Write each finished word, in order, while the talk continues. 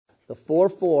the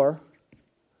 4-4,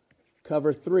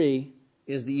 cover 3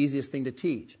 is the easiest thing to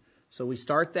teach. So we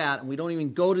start that, and we don't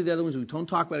even go to the other ones. We don't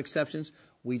talk about exceptions.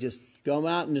 We just go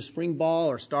out into spring ball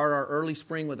or start our early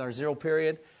spring with our 0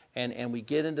 period, and we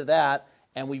get into that,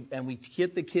 and we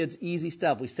get the kids easy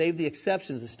stuff. We save the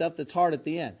exceptions, the stuff that's hard at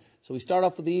the end. So we start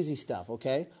off with the easy stuff,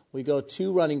 okay? We go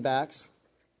 2 running backs,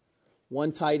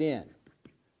 1 tight end.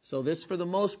 So this, for the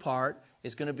most part,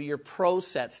 is going to be your pro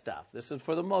set stuff. This is,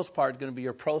 for the most part, going to be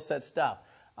your pro set stuff.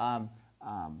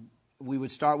 We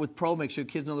would start with pro, make sure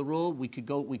kids know the rule. We could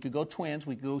go twins.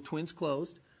 We could go twins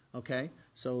closed, okay?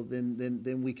 So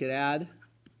then we could add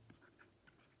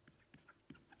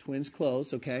twins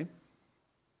closed, okay?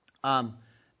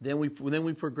 Then we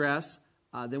progress.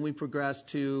 Then we progress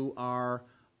to our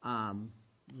 1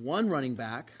 running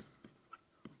back,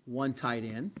 1 tight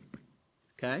end,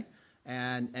 okay?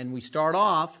 And we start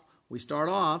off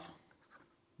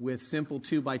with simple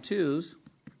 2x2s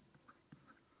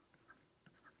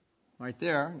right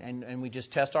there, and we just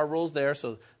test our rules there.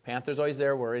 So Panther's always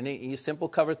there. We're in a simple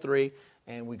cover 3,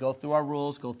 and we go through our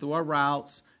rules, go through our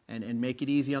routes, and make it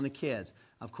easy on the kids.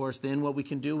 Of course, then what we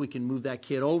can do, we can move that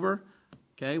kid over.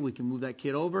 Okay, we can move that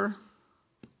kid over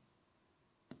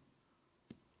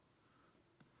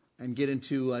and get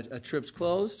into a trips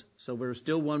closed. So we're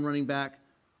still 1 running back,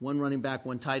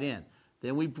 1 tight end.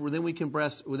 Then we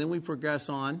progress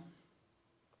on.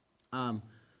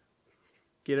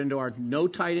 Get into our no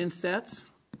tight end sets.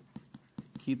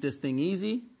 Keep this thing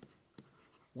easy.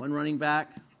 1 running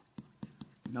back,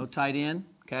 no tight end.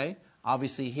 Okay.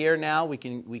 Obviously here now we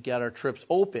got our trips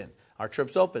open.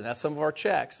 That's some of our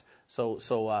checks. So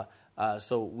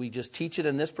we just teach it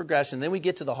in this progression. Then we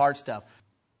get to the hard stuff.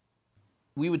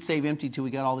 We would save empty till we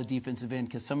got all the defensive in,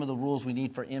 because some of the rules we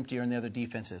need for empty are in the other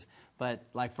defenses. But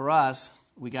like for us,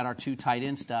 we got our 2 tight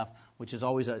end stuff, which is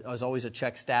always a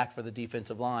check stack for the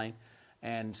defensive line,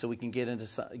 and so we can get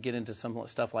into some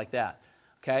stuff like that.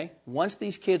 Okay. Once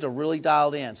these kids are really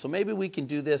dialed in, so maybe we can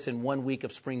do this in 1 week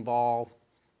of spring ball,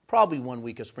 probably 1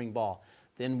 week of spring ball.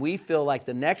 Then we feel like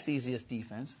the next easiest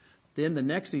defense. Then the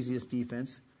next easiest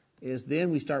defense is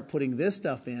then we start putting this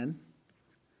stuff in,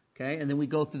 okay, and then we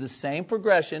go through the same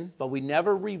progression, but we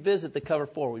never revisit the cover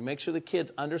 4. We make sure the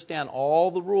kids understand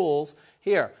all the rules.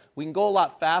 Here, we can go a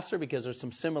lot faster because there's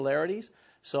some similarities.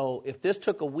 So if this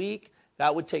took a week,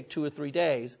 that would take 2 or 3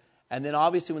 days. And then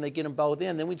obviously when they get them both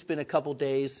in, then we'd spend a couple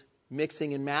days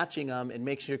mixing and matching them and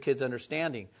making sure your kids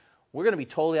understanding. We're going to be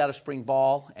totally out of spring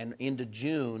ball and into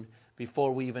June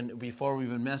before we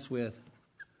even mess with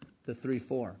the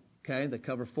 3-4, okay, the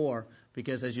cover 4,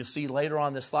 because as you'll see later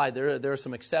on this slide, there are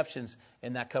some exceptions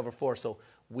in that cover 4. So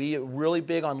we are really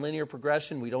big on linear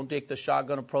progression. We don't take the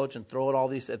shotgun approach and throw it all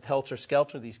these at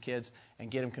helter-skelter these kids and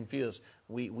get them confused.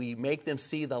 We make them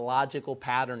see the logical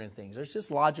pattern in things. There's just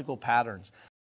logical patterns.